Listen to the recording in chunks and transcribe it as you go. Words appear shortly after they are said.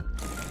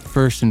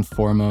first and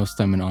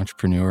foremost, I'm an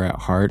entrepreneur at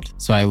heart.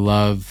 So I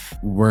love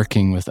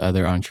working with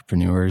other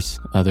entrepreneurs,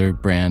 other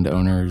brand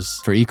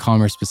owners. For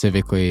e-commerce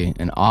specifically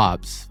and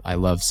ops, I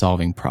love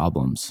solving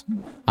problems.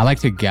 I like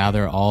to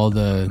gather all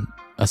the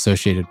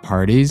associated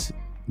parties,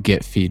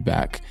 get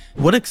feedback.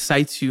 What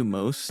excites you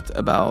most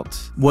about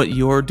what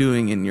you're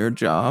doing in your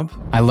job?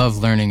 I love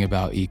learning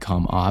about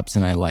e-com ops,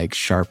 and I like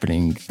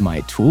sharpening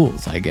my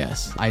tools, I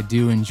guess. I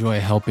do enjoy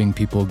helping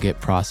people get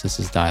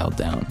processes dialed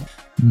down.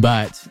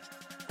 But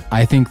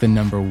I think the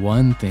number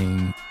one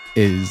thing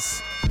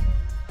is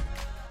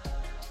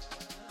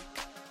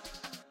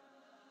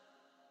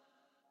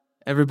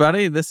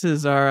Everybody, this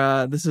is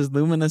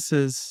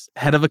Luminous's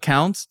head of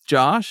accounts,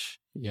 Josh.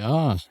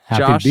 Yeah,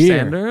 happy Josh to be here.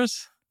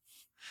 Sanders.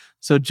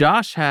 So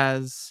Josh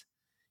has,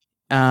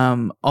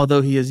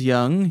 although he is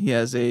young, he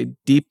has a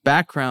deep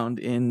background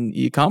in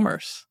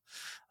e-commerce,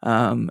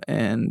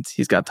 and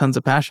he's got tons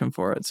of passion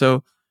for it.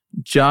 So,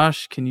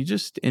 Josh, can you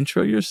just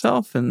intro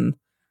yourself and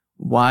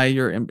why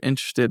you're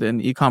interested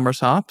in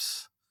e-commerce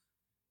ops?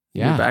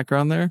 Yeah, your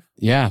background there.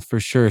 Yeah, for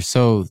sure.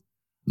 So,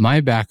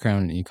 my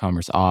background in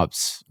e-commerce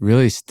ops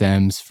really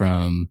stems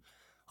from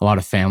a lot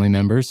of family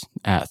members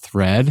at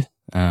Thread.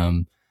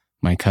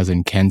 My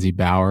cousin Kenzie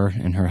Bauer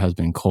and her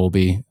husband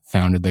Colby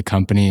founded the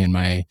company, and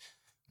my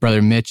brother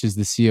Mitch is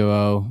the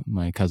COO.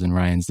 My cousin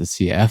Ryan's the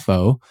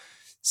CFO.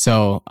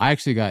 So I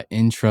actually got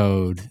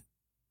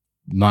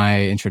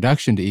my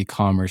introduction to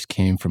e-commerce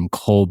came from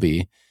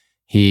Colby.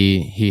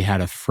 He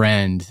had a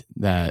friend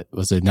that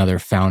was another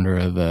founder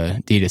of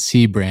a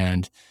D2C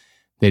brand.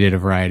 They did a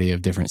variety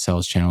of different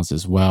sales channels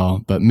as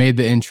well, but made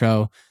the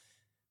intro.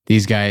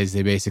 These guys,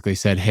 they basically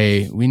said,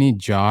 hey, we need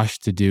Josh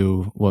to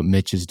do what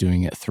Mitch is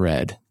doing at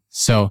Thread.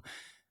 So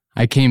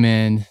I came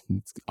in,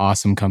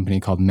 awesome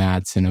company called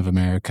Madsen of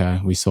America.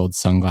 We sold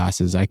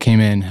sunglasses. I came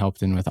in,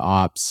 helped in with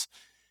ops,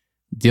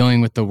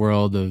 dealing with the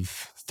world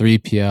of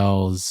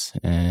 3PLs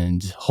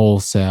and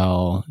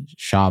wholesale,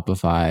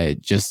 Shopify,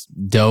 just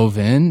dove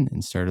in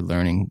and started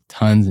learning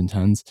tons and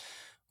tons.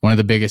 One of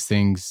the biggest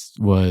things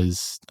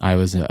was I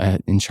was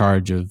in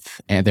charge of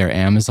their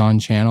Amazon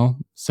channel.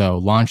 So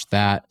launched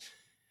that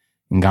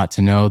and got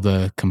to know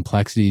the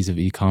complexities of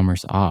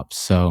e-commerce ops.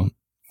 So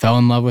fell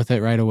in love with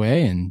it right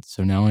away, and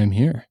so now I'm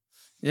here.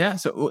 Yeah.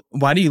 So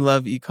why do you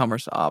love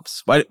e-commerce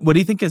ops? What do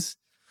you think is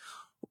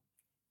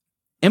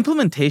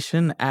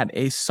implementation at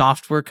a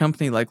software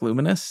company like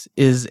Luminous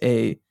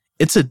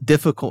it's a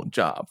difficult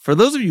job. For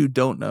those of you who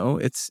don't know,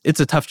 it's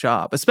a tough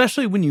job,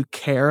 especially when you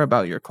care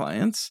about your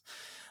clients.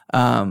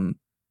 Yeah,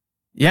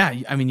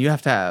 I mean, you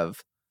have to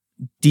have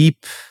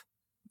deep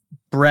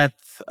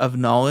breadth of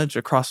knowledge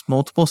across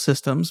multiple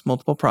systems,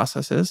 multiple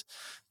processes.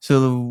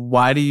 So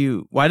why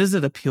does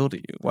it appeal to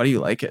you? Why do you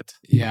like it?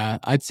 Yeah,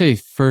 I'd say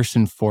first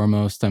and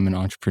foremost, I'm an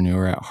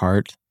entrepreneur at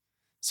heart.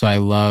 So I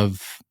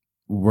love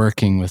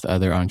working with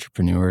other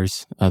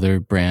entrepreneurs, other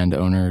brand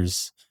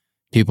owners,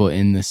 people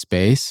in the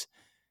space.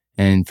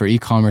 And for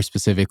e-commerce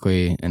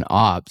specifically and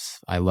ops,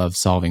 I love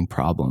solving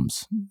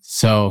problems.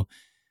 So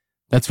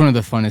that's one of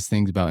the funnest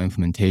things about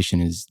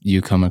implementation is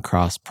you come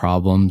across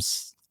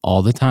problems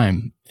all the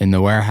time in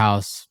the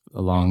warehouse,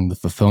 along the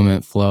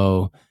fulfillment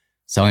flow,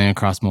 selling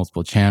across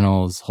multiple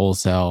channels,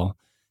 wholesale,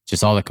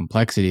 just all the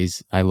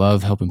complexities. I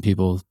love helping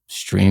people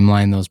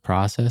streamline those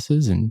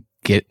processes and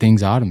get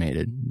things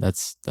automated.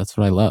 That's what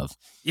I love.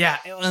 Yeah,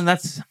 and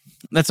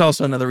that's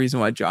also another reason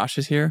why Josh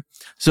is here.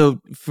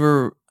 So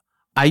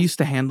I used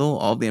to handle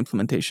all the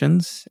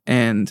implementations,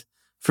 and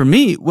for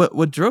me,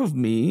 what drove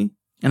me,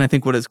 and I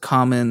think what is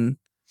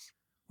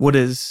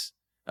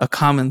a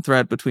common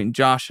thread between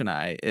Josh and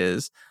I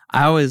is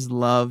I always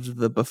loved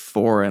the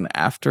before and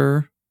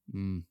after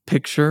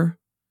picture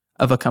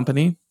of a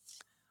company,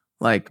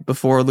 like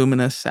before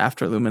Luminous,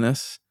 after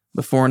Luminous,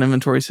 before an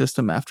inventory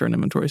system, after an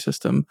inventory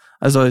system.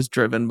 I was always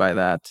driven by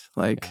that.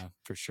 Like, yeah,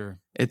 for sure.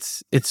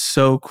 It's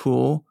so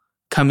cool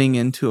coming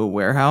into a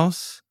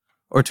warehouse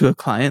or to a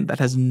client that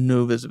has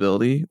no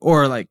visibility,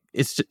 or like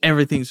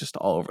everything's just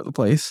all over the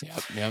place.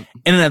 Yep.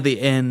 And then at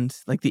the end,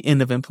 like the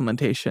end of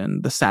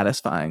implementation, the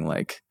satisfying,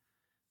 like,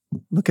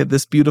 look at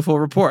this beautiful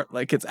report.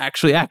 Like it's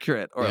actually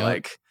accurate, or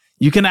like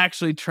you can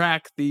actually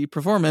track the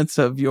performance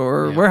of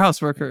your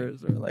warehouse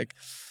workers, or like,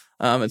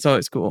 it's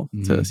always cool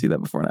to see that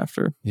before and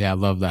after. Yeah, I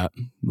love that.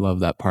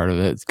 Love that part of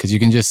it because you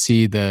can just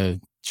see the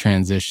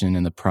transition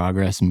and the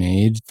progress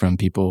made from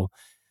people.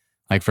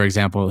 Like, for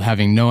example,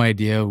 having no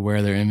idea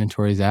where their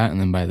inventory is at. And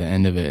then by the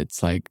end of it,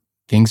 it's like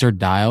things are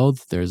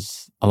dialed.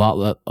 There's a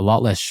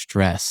lot less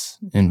stress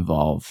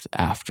involved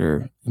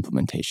after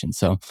implementation.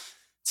 So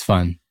it's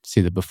fun to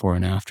see the before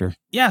and after.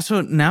 Yeah.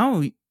 So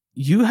now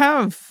you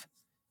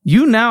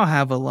now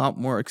have a lot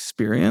more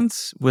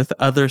experience with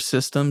other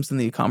systems in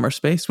the e-commerce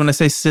space. When I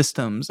say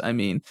systems, I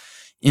mean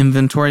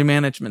inventory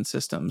management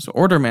systems,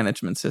 order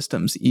management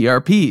systems,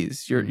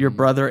 ERPs. Your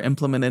brother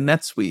implemented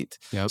NetSuite.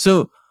 Yep.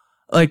 So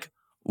like,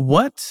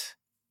 what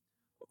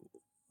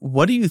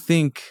do you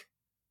think?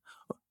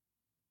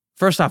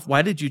 First off,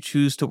 why did you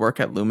choose to work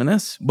at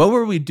Luminous? What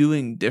were we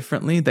doing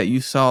differently that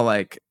you saw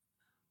like,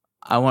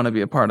 I want to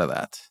be a part of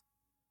that?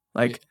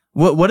 Like,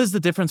 What is the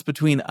difference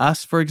between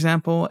us, for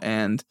example,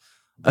 and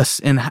us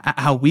and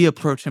how we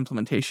approach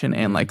implementation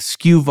and like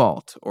SKU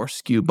Vault or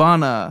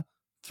SKUBana,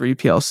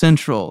 3PL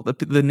Central,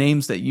 the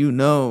names that you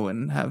know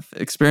and have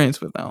experience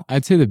with now?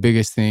 I'd say the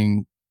biggest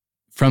thing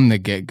from the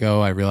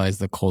get-go, I realized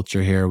the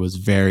culture here was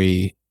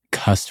very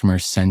customer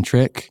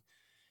centric,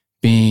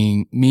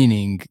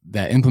 meaning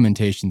that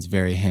implementation's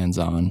very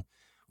hands-on.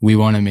 We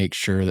want to make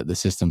sure that the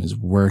system is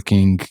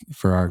working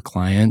for our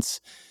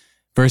clients.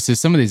 Versus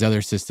some of these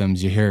other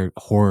systems, you hear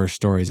horror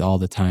stories all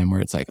the time where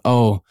it's like,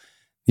 oh,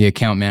 the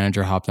account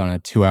manager hopped on a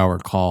 2-hour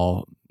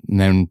call and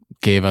then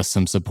gave us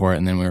some support,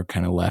 and then we were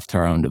kind of left to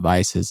our own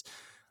devices.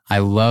 I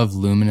love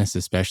Luminous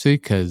especially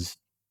because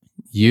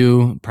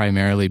you,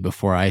 primarily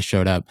before I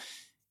showed up,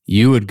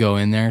 you would go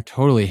in there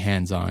totally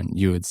hands-on.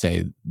 You would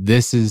say,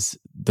 this is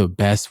the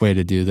best way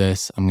to do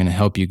this. I'm going to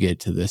help you get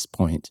to this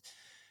point.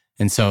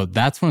 And so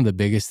that's one of the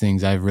biggest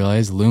things I've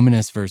realized.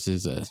 Luminous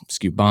versus a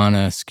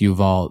SKUBana, SKU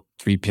Vault,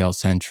 3PL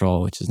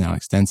Central, which is now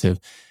extensive,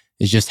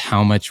 is just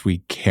how much we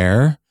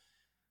care.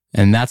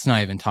 And that's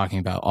not even talking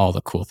about all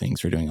the cool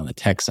things we're doing on the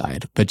tech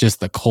side, but just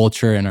the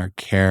culture and our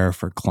care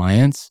for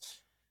clients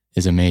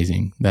is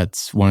amazing.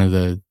 That's one of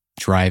the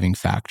driving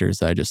factors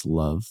that I just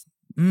love.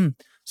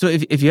 So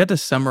if you had to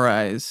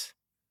summarize,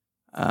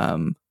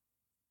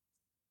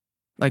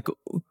 like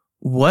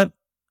what,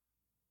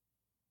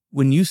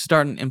 when you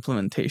start an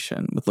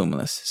implementation with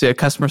Luminous, say a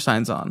customer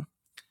signs on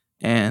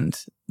and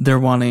they're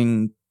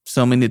wanting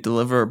so many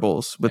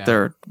deliverables with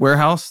their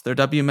warehouse, their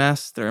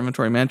WMS, their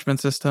inventory management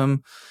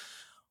system,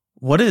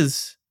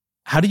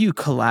 how do you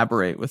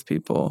collaborate with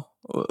people?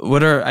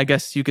 What are, I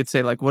guess you could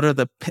say, like, what are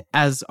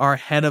as our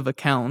head of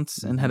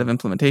accounts and head of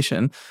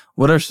implementation,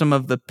 what are some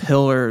of the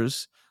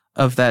pillars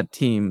of that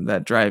team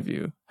that drive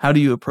you? How do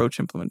you approach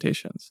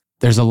implementations?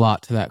 There's a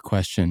lot to that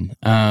question.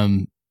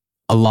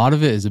 A lot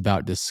of it is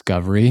about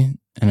discovery,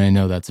 and I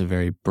know that's a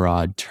very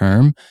broad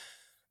term,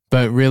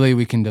 but really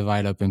we can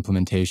divide up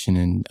implementation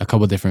in a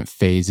couple different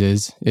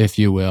phases, if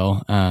you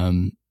will,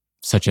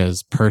 such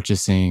as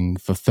purchasing,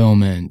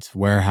 fulfillment,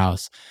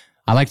 warehouse.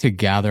 I like to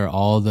gather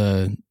all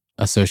the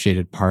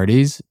associated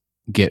parties,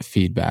 get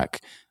feedback.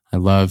 I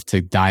love to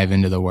dive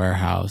into the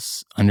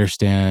warehouse,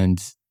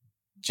 understand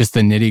just the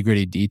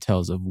nitty-gritty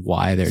details of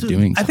why they're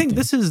doing something. I think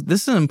this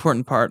is an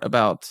important part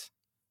about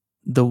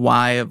the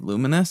why of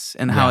Luminous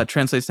and how it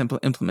translates to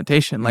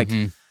implementation. Like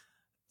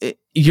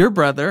your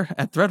brother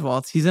at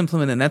ThreadVault, he's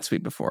implemented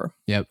NetSuite before.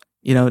 Yep.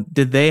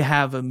 Did they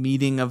have a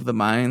meeting of the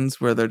minds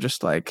where they're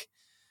just like,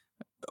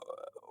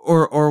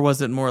 or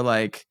was it more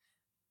like,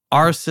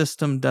 our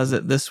system does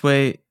it this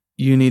way,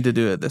 you need to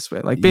do it this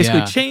way? Like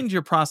basically change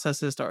your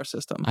processes to our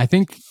system. I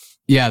think,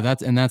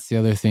 that's the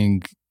other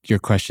thing, your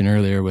question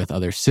earlier with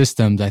other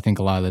systems. I think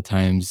a lot of the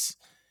times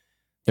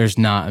there's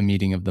not a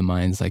meeting of the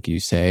minds, like you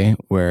say,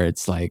 where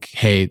it's like,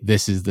 hey,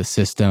 this is the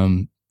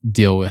system,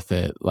 deal with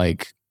it.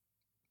 Like,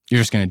 you're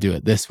just going to do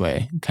it this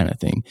way kind of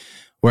thing.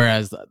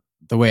 Whereas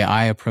the way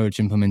I approach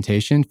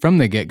implementation, from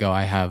the get-go,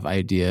 I have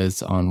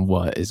ideas on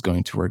what is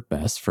going to work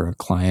best for a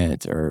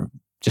client, or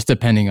just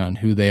depending on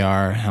who they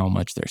are, how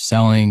much they're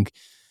selling,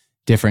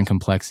 different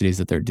complexities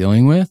that they're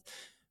dealing with.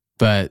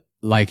 But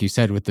like you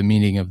said, with the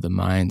meeting of the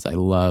minds, I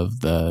love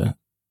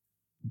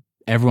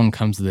everyone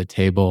comes to the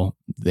table,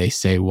 they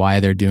say why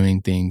they're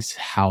doing things,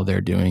 how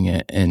they're doing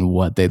it, and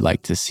what they'd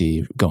like to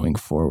see going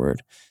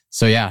forward.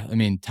 So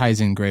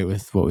ties in great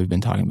with what we've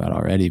been talking about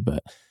already,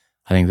 but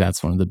I think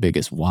that's one of the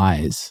biggest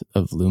whys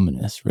of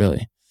Luminous,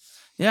 really.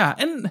 Yeah.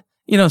 And,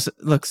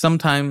 look,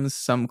 sometimes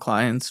some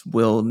clients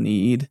will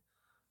need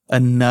a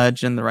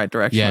nudge in the right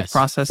direction with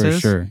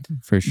processes.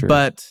 For sure.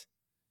 But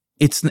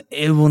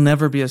it will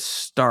never be as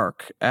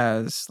stark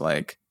as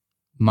like,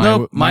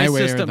 my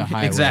way system, or the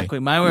highway. Exactly.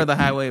 My way or the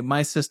highway.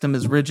 My system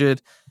is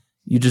rigid.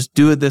 You just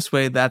do it this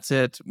way. That's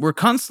it. We're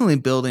constantly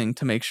building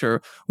to make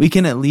sure we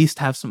can at least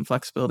have some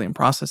flexibility in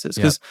processes.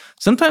 Because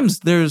sometimes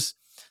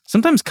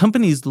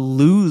companies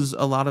lose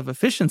a lot of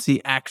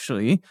efficiency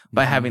actually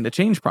by having to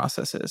change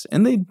processes,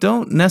 and they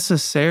don't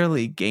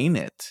necessarily gain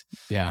it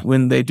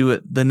when they do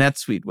it the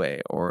NetSuite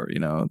way or,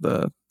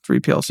 the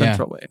 3PL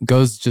Central way.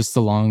 Goes just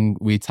along.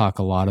 We talk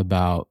a lot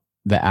about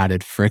the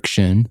added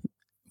friction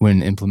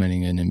when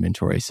implementing an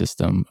inventory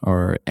system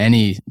or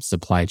any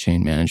supply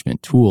chain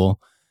management tool.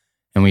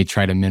 And we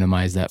try to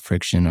minimize that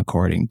friction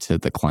according to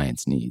the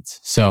client's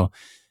needs. So,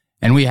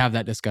 and we have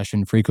that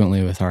discussion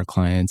frequently with our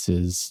clients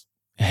is,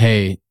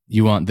 hey,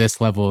 you want this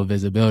level of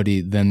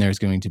visibility, then there's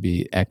going to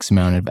be X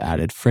amount of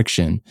added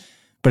friction.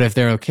 But if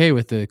they're okay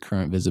with the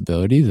current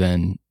visibility,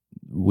 then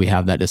we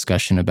have that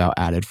discussion about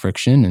added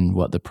friction and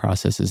what the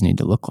processes need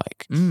to look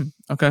like.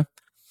 Okay.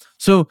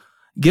 So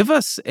give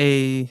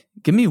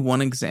me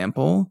one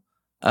example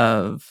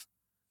of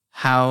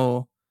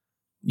how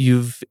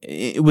you've,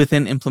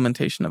 within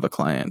implementation of a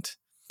client,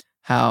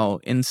 how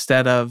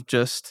instead of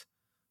just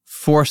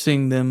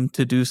forcing them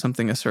to do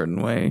something a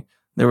certain way,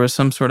 there was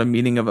some sort of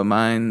meeting of the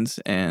minds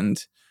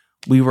and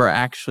we were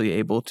actually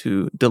able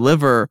to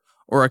deliver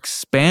or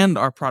expand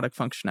our product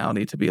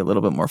functionality to be a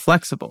little bit more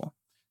flexible.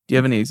 Do you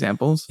have any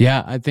examples?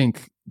 Yeah, I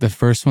think the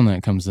first one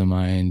that comes to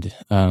mind,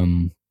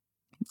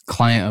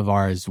 client of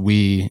ours,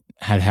 we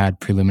had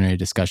preliminary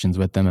discussions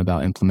with them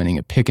about implementing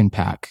a pick and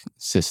pack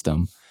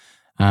system.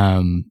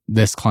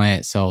 This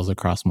client sells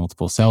across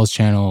multiple sales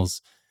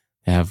channels.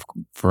 They have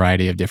a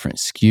variety of different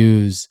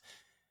SKUs.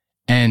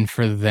 And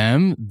for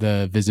them,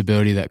 the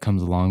visibility that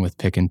comes along with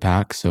pick and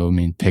pack, so I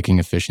mean, picking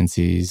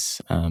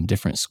efficiencies,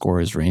 different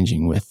scores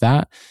ranging with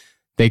that,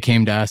 they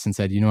came to us and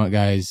said, you know what,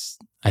 guys,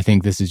 I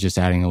think this is just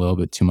adding a little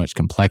bit too much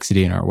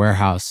complexity in our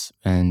warehouse.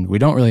 And we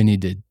don't really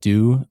need to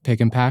do pick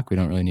and pack. We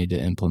don't really need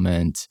to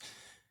implement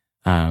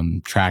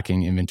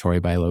tracking inventory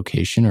by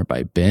location or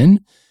by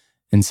bin.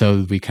 And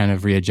so we kind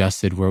of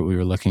readjusted what we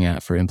were looking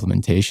at for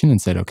implementation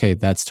and said, okay,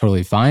 that's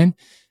totally fine.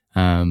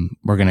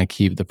 We're going to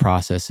keep the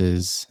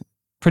processes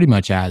pretty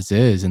much as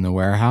is in the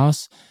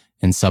warehouse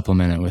and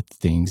supplement it with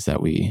things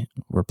that we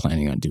were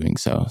planning on doing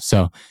so.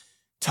 So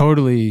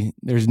totally,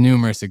 there's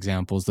numerous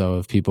examples though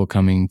of people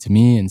coming to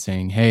me and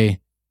saying, hey,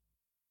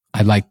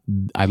 I'd like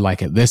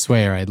it this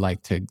way, or I'd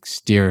like to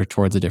steer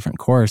towards a different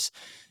course,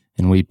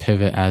 and we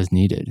pivot as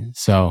needed.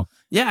 So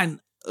yeah, and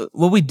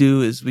what we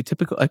do is we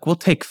typically we'll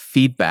take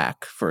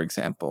feedback, for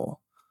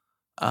example,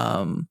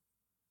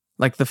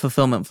 like the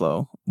fulfillment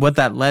flow. What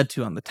that led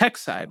to on the tech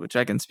side, which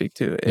I can speak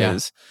to,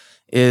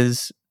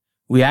 is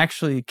we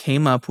actually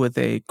came up with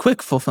a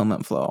quick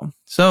fulfillment flow.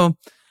 So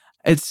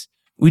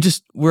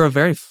we're a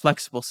very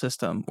flexible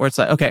system where it's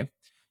like, okay,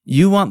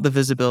 you want the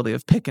visibility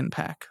of pick and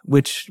pack,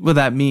 which would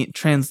that mean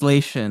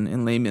translation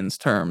in layman's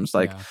terms?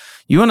 Like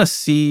you want to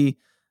see,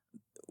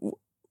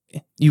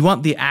 you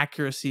want the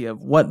accuracy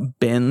of what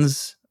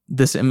bins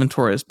this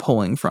inventory is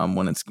pulling from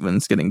when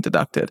it's getting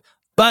deducted.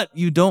 But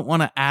you don't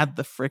want to add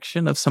the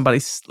friction of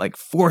somebody like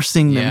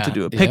forcing them to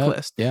do a pick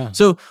list. Yeah.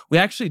 So we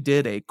actually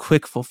did a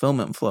quick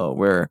fulfillment flow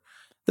where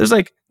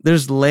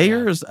there's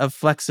layers of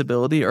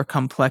flexibility or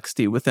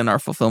complexity within our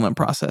fulfillment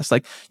process.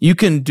 Like you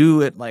can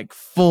do it like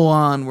full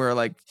on where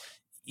like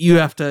you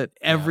have to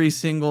every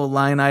single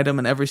line item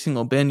and every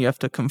single bin, you have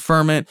to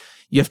confirm it.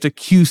 You have to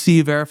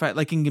QC verify.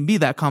 Like it can be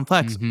that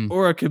complex,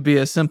 or it could be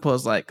as simple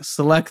as like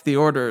select the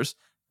orders,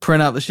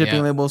 print out the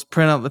shipping labels,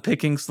 print out the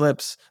picking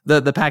slips,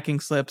 the packing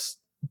slips.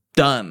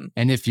 Done.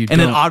 And it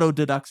auto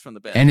deducts from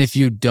the bin. And if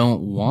you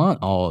don't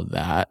want all of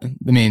that,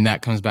 I mean,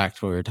 that comes back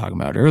to what we were talking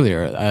about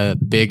earlier. A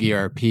big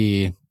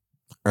ERP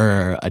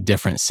or a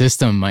different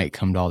system might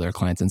come to all their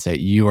clients and say,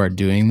 you are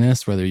doing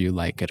this whether you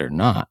like it or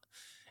not.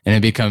 And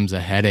it becomes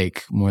a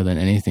headache more than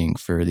anything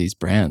for these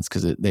brands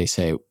because they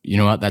say, you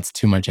know what, that's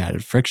too much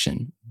added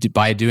friction.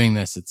 By doing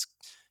this, it's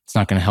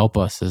not going to help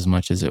us as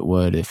much as it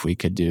would if we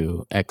could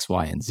do X,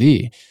 Y, and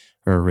Z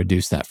or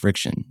reduce that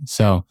friction.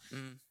 So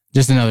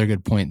just another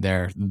good point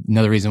there.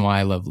 Another reason why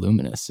I love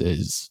Luminous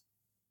is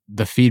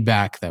the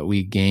feedback that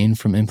we gain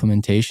from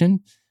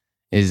implementation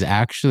is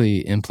actually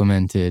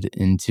implemented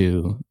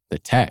into the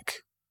tech.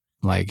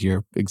 Like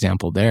your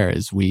example there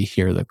is we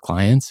hear the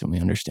clients and we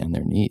understand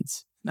their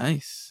needs.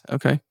 Nice.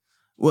 Okay.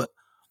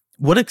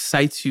 What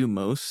excites you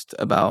most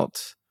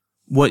about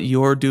what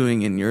you're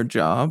doing in your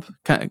job?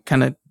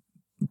 Kind of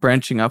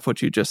branching off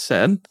what you just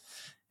said.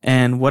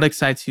 And what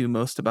excites you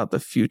most about the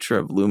future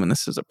of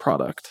Luminous as a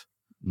product?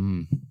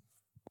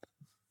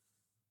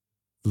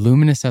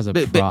 Luminous as a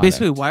product.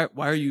 Basically, why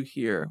are you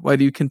here? Why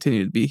do you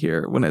continue to be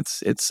here when it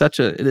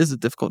is a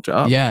difficult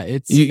job? Yeah,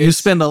 you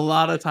spend a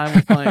lot of time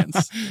with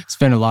clients.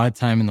 Spend a lot of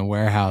time in the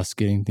warehouse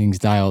getting things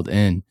dialed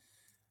in.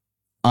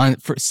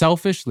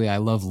 Selfishly, I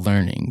love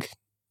learning.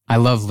 I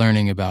love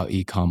learning about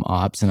e-com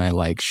ops, and I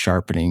like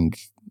sharpening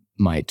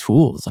my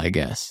tools, I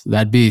guess.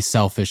 That'd be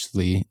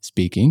selfishly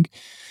speaking.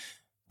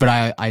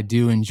 But I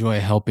do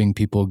enjoy helping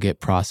people get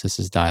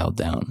processes dialed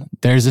down.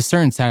 There's a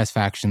certain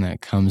satisfaction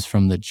that comes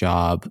from the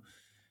job.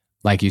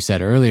 Like you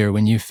said earlier,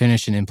 when you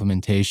finish an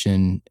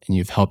implementation and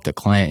you've helped a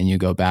client and you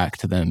go back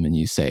to them and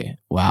you say,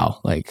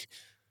 wow, like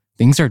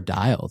things are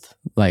dialed.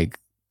 Like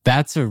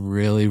that's a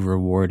really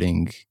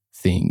rewarding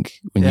thing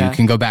when you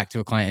can go back to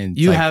a client and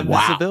you have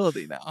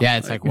visibility now. Yeah,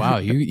 it's like, wow,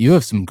 you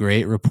have some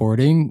great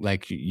reporting.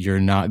 Like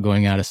you're not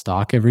going out of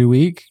stock every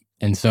week.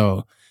 And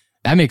so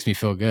that makes me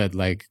feel good,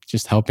 like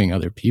just helping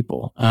other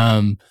people.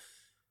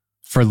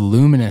 For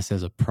Luminous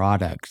as a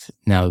product,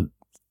 now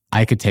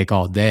I could take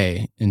all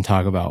day and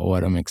talk about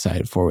what I'm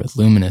excited for with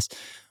Luminous,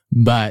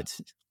 but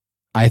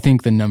I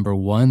think the number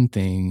one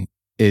thing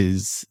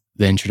is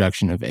the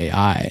introduction of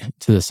AI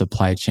to the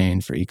supply chain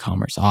for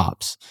e-commerce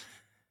ops.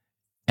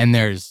 And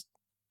there's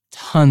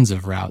tons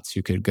of routes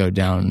you could go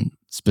down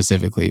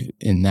specifically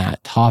in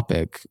that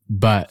topic,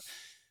 but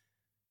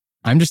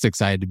I'm just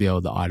excited to be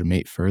able to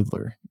automate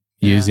further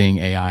using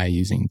AI,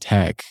 using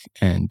tech,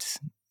 and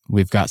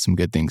we've got some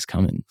good things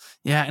coming.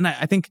 Yeah, and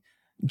I think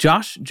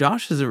Josh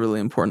is a really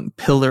important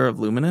pillar of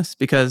Luminous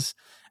because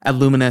at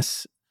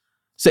Luminous,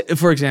 so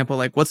for example,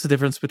 like what's the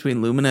difference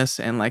between Luminous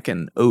and like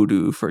an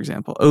Odoo, for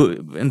example?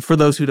 And for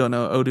those who don't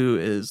know, Odoo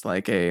is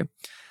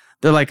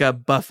they're like a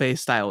buffet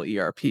style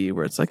ERP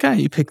where it's like,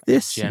 you pick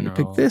this, and you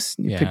pick this,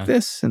 and you pick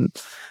this. And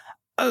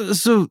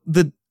so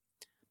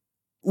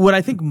what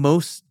I think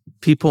most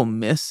people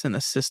miss in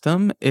a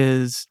system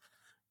is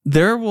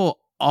there will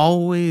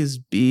always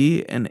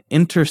be an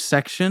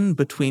intersection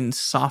between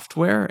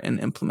software and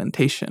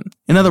implementation.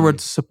 In other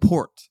words,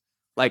 support,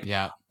 like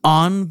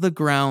on the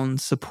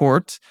ground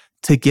support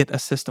to get a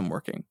system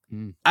working.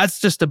 That's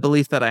just a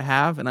belief that I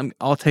have, and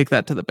I'll take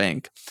that to the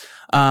bank.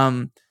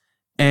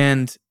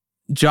 And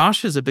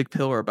Josh is a big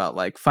pillar about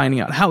like finding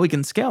out how we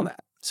can scale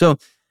that. So,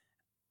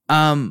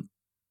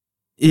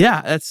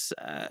 that's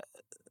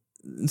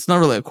it's not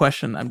really a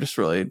question. I'm just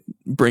really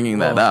bringing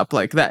that up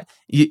like that.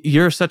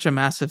 You're such a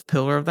massive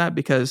pillar of that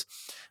because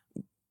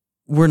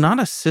we're not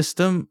a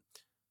system.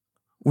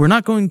 We're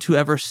not going to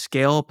ever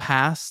scale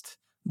past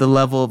the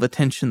level of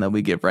attention that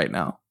we give right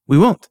now. We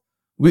won't.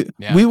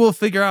 We will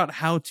figure out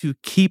how to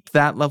keep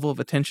that level of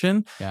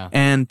attention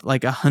and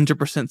like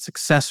 100%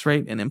 success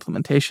rate in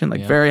implementation,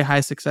 like very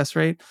high success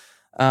rate.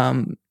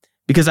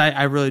 Because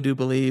I really do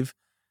believe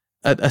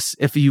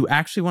if you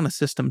actually want a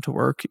system to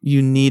work,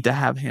 you need to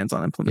have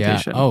hands-on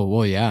implementation. Oh,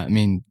 well, yeah. I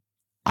mean,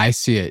 I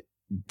see it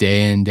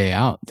day in, day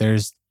out.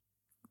 There's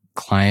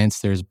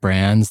clients, there's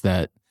brands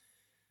that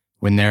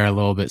when they're a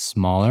little bit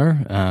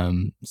smaller,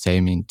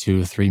 say,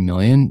 2 or 3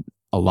 million,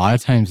 a lot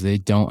of times they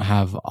don't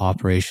have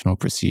operational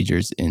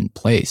procedures in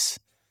place.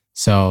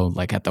 So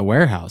like at the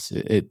warehouse,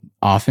 it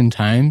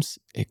oftentimes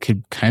it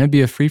could kind of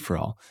be a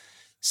free-for-all.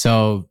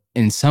 So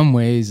in some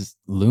ways,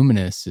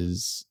 Luminous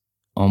is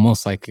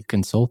almost like a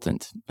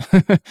consultant.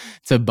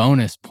 It's a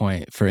bonus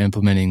point for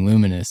implementing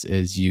Luminous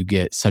is you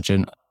get such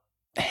an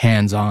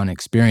hands-on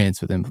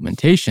experience with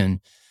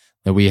implementation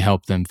that we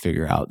help them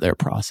figure out their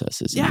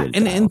processes.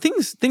 And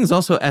things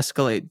also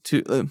escalate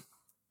to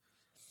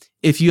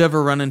if you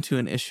ever run into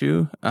an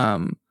issue.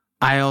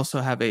 I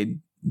also have a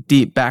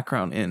deep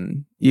background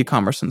in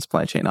e-commerce and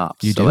supply chain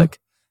ops. You do? Like,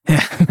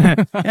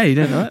 yeah, you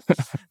didn't know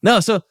that? No,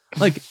 so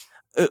like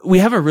we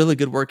have a really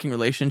good working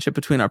relationship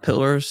between our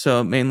pillars.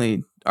 So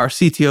mainly our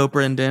CTO,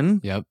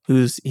 Brendan,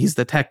 he's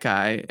the tech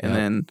guy. And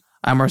then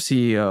I'm our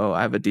CEO.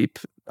 I have a deep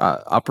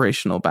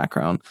operational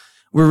background.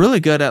 We're really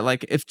good at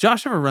like, if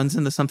Josh ever runs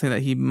into something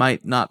that he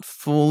might not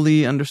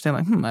fully understand,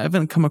 like, I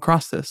haven't come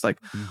across this. Like,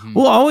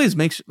 we'll always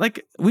make sure,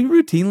 like, we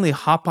routinely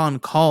hop on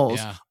calls,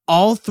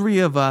 all three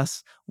of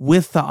us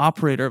with the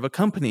operator of a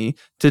company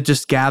to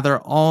just gather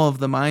all of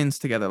the minds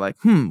together. Like,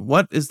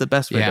 what is the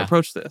best way to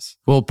approach this?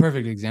 Well,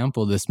 perfect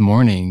example this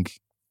morning.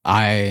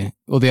 The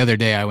other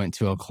day I went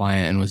to a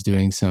client and was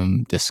doing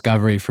some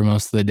discovery for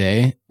most of the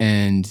day,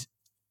 and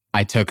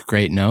I took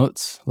great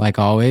notes, like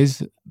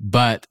always,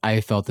 but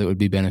I felt it would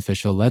be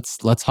beneficial.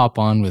 Let's hop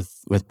on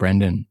with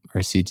Brendan,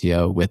 our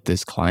CTO, with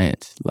this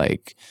client.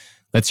 Like,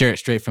 let's hear it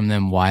straight from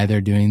them why they're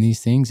doing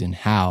these things and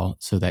how,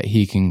 so that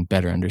he can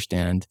better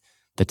understand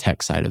the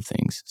tech side of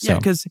things. So,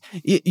 because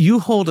you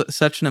hold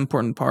such an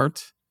important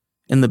part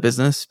in the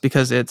business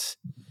because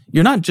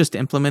you're not just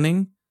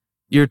implementing,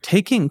 you're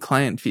taking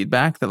client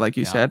feedback that, like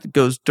you said,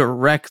 goes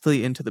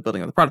directly into the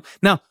building of the product.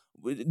 Now,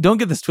 don't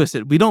get this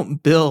twisted. We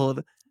don't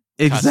build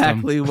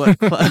exactly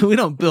we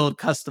don't build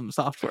custom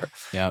software.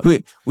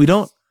 We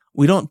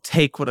don't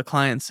take what a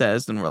client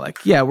says and we're like,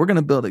 we're going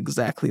to build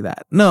exactly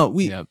that. No,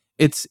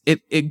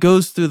 it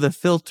goes through the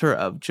filter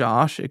of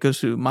Josh, it goes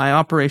through my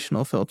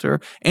operational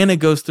filter, and it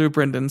goes through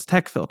Brendan's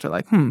tech filter.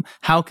 Like,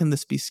 how can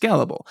this be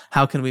scalable?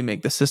 How can we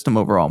make the system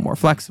overall more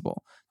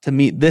flexible to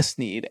meet this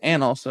need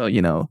and also,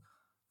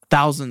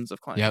 thousands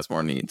of clients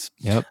more needs.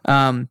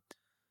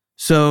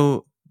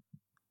 So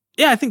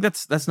I think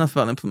that's enough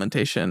about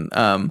implementation.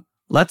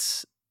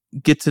 Let's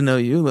get to know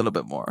you a little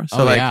bit more.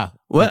 So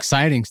what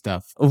exciting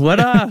stuff. What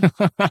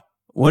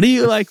do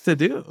you like to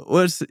do?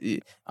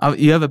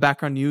 You have a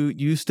background. You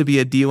used to be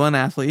a D1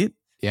 athlete.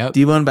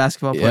 D1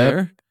 basketball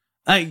player.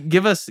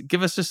 Give us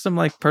just some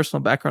like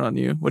personal background on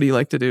you. What do you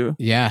like to do?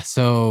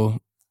 So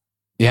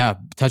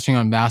touching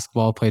on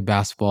basketball, played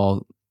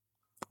basketball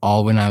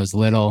all when I was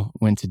little,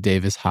 went to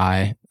Davis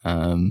High.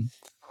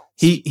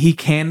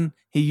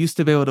 He used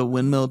to be able to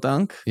windmill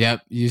dunk.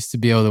 Used to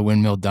be able to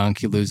windmill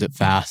dunk. You lose it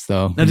fast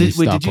though. Now, did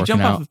you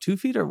jump off of 2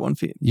 feet or 1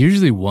 feet?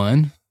 Usually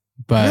 1.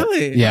 But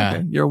really?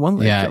 Okay. You're a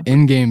one-leg jumper.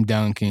 In-game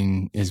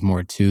dunking is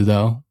more 2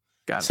 though.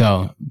 Got it.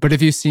 So, but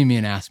if you see me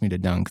and ask me to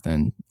dunk,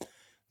 then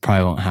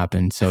probably won't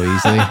happen so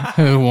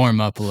easily.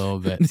 Warm up a little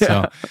bit.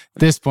 So at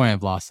this point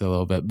I've lost it a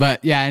little bit.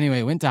 But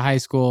anyway, went to high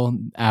school.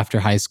 After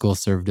high school,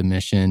 served a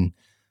mission.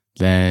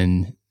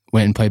 Then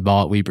went and played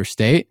ball at Weber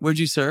State. Where'd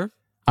you serve?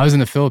 I was in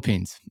the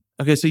Philippines.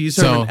 Okay, so you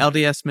serve an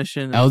LDS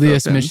mission.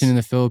 Mission in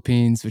the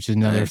Philippines, which is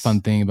another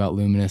fun thing about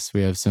Luminous.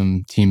 We have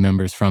some team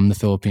members from the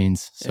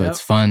Philippines, so it's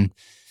fun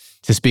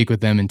to speak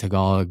with them in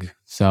Tagalog.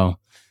 So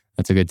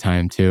that's a good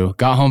time too.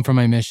 Got home from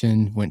my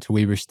mission, went to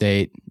Weber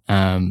State.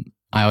 I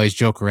always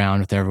joke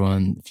around with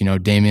everyone. If you know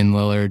Damian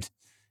Lillard,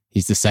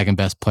 he's the second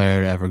best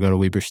player to ever go to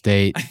Weber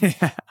State.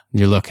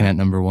 You're looking at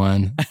number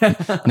 1.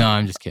 No,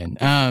 I'm just kidding.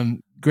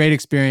 Great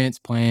experience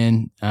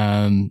playing.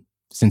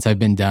 Since I've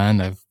been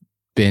done, I've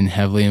been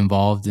heavily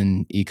involved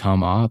in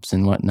e-com ops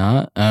and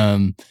whatnot.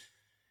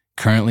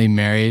 Currently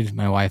married.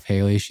 My wife,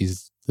 Haley,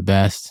 she's the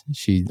best.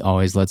 She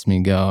always lets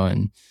me go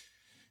and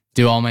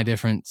do all my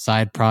different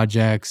side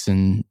projects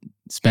and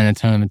spend a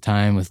ton of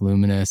time with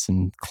Luminous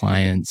and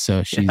clients.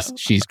 So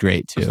she's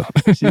great too.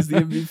 She's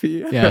the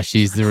MVP. Yeah,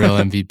 she's the real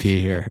MVP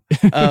here.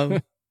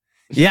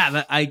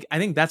 I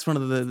think that's one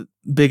of the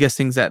biggest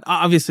things that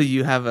obviously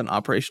you have an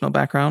operational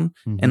background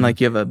and like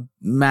you have a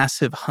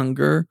massive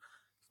hunger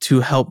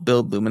to help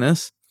build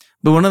Luminous.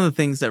 But one of the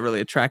things that really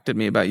attracted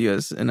me about you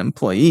as an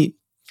employee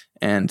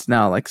and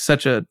now like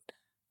such a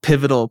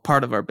pivotal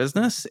part of our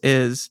business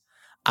is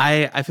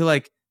I feel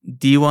like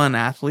D1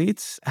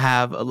 athletes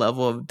have a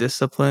level of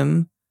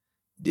discipline.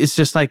 It's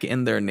just like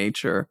in their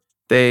nature.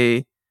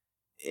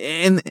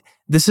 And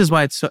this is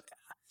why it's so,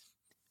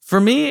 for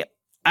me,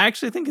 I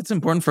actually think it's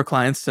important for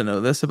clients to know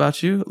this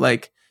about you.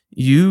 Like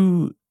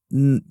you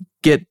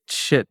get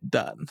shit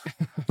done.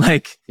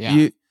 Like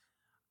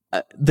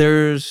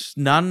there's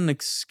not an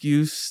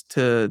excuse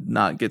to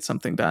not get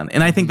something done.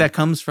 And I think that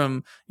comes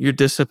from your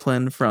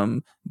discipline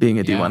from being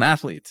a D1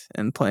 athlete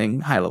and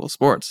playing high level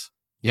sports.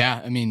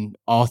 Yeah. I mean,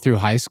 all through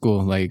high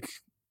school, like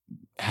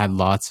had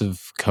lots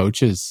of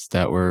coaches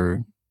that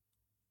were,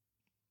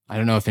 I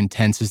don't know if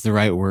intense is the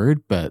right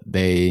word, but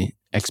they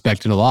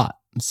expected a lot.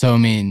 So, I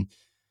mean,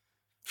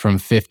 from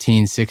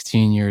 15,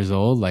 16 years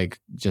old, like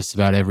just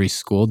about every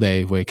school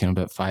day, waking up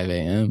at 5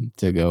 a.m.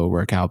 to go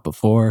work out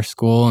before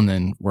school and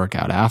then work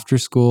out after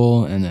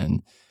school. And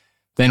then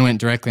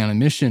went directly on a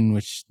mission,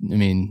 which, I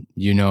mean,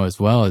 you know as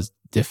well, is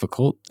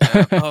difficult.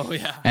 Oh,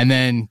 yeah. And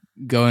then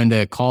go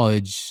into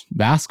college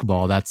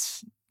basketball,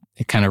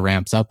 it kind of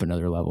ramps up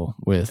another level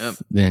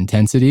with the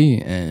intensity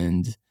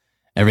and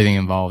everything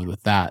involved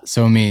with that.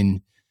 So, I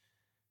mean,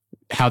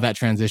 how that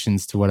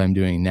transitions to what I'm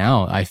doing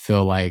now, I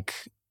feel like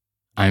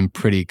I'm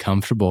pretty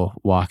comfortable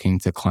walking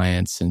to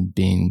clients and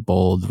being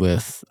bold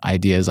with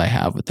ideas I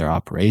have with their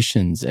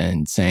operations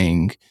and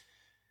saying,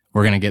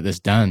 we're going to get this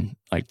done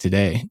like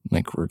today.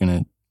 Like we're going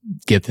to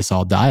get this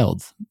all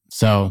dialed.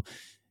 So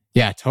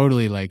yeah,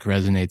 totally like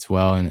resonates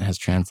well and it has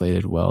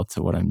translated well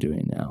to what I'm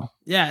doing now.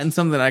 Yeah. And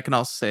something I can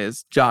also say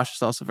is Josh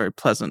is also very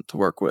pleasant to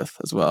work with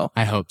as well.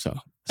 I hope so.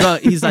 So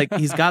he's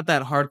got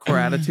that hardcore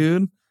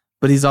attitude,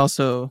 but he's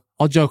also...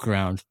 I'll joke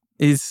around.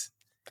 He's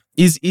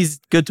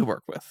good to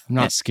work with. I'm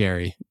not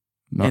scary.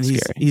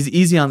 He's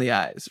easy on the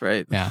eyes,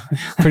 right? Yeah.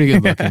 Pretty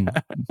good looking.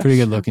 Pretty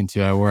good looking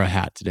too. I wore a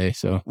hat today,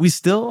 so. We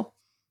still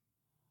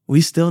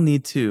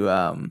need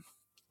to,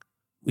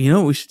 you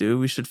know what we should do?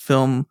 We should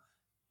film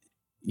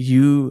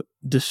you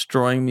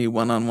destroying me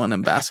one-on-one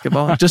in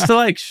basketball just to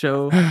like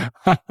show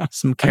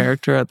some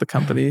character at the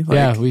company. Like,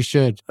 yeah, we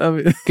should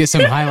get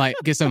some highlight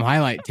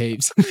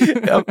tapes.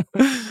 Get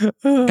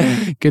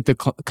the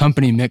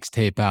company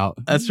mixtape out.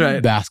 That's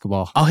right.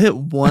 Basketball.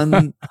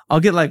 I'll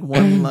get like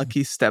one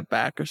lucky step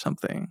back or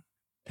something.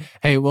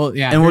 Hey, well,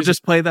 yeah. And we'll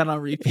just play that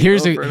on repeat.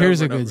 Here's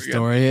a good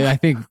story. I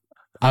think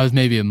I was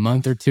maybe a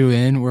month or two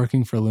in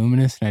working for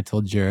Luminous and I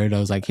told Jared, I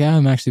was like, yeah,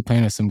 I'm actually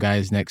playing with some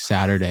guys next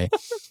Saturday.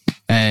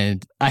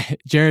 And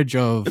Jared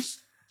drove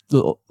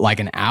like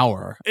an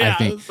hour, I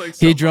think. Like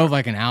he drove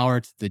like an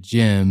hour to the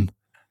gym.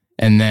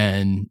 And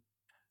then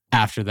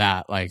after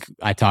that, like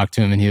I talked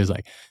to him and he was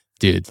like,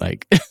 dude,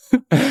 like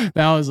that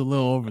was a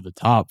little over the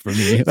top for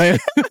me.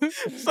 Like,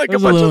 it's like it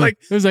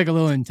was like a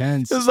little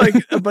intense. It was like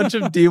a bunch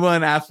of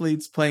D1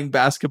 athletes playing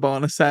basketball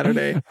on a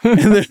Saturday.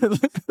 And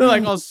they're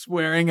like all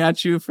swearing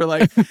at you for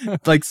like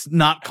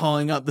not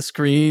calling out the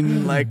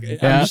screen. Like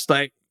I'm just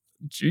like,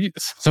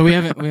 jeez. So we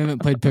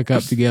haven't played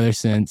pickup together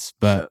since,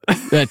 but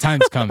that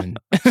time's coming.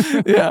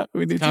 Yeah,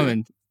 we need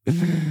coming.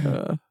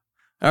 All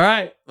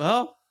right.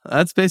 Well,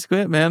 that's basically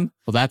it, man.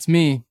 Well, that's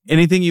me.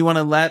 Anything you want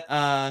to let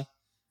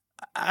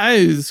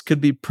this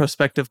could be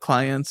prospective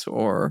clients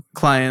or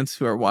clients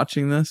who are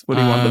watching this. What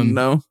do you want them to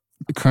know?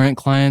 Current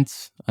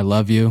clients, I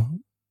love you.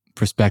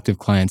 Prospective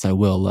clients, I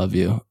will love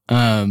you.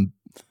 No,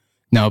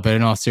 but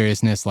in all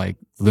seriousness, like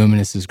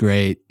Luminous is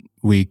great.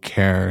 We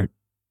care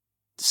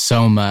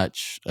so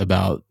much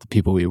about the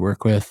people we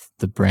work with,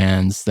 the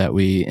brands that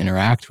we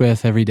interact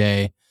with every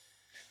day.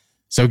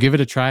 So give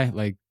it a try.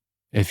 Like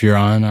if you're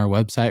on our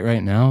website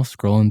right now,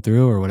 scrolling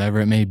through or whatever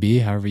it may be,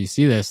 however you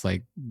see this,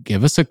 like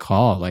give us a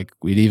call. Like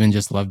we'd even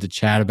just love to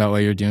chat about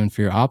what you're doing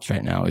for your ops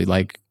right now. We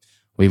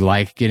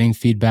like getting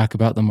feedback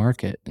about the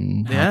market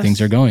and how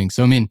things are going.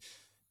 So, I mean,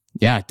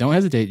 yeah, don't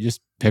hesitate.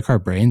 Just pick our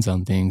brains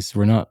on things.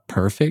 We're not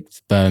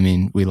perfect, but I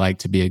mean, we like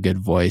to be a good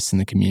voice in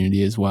the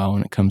community as well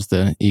when it comes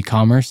to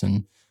e-commerce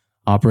and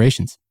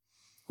operations.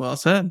 Well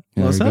said.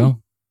 Well said.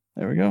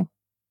 There we go.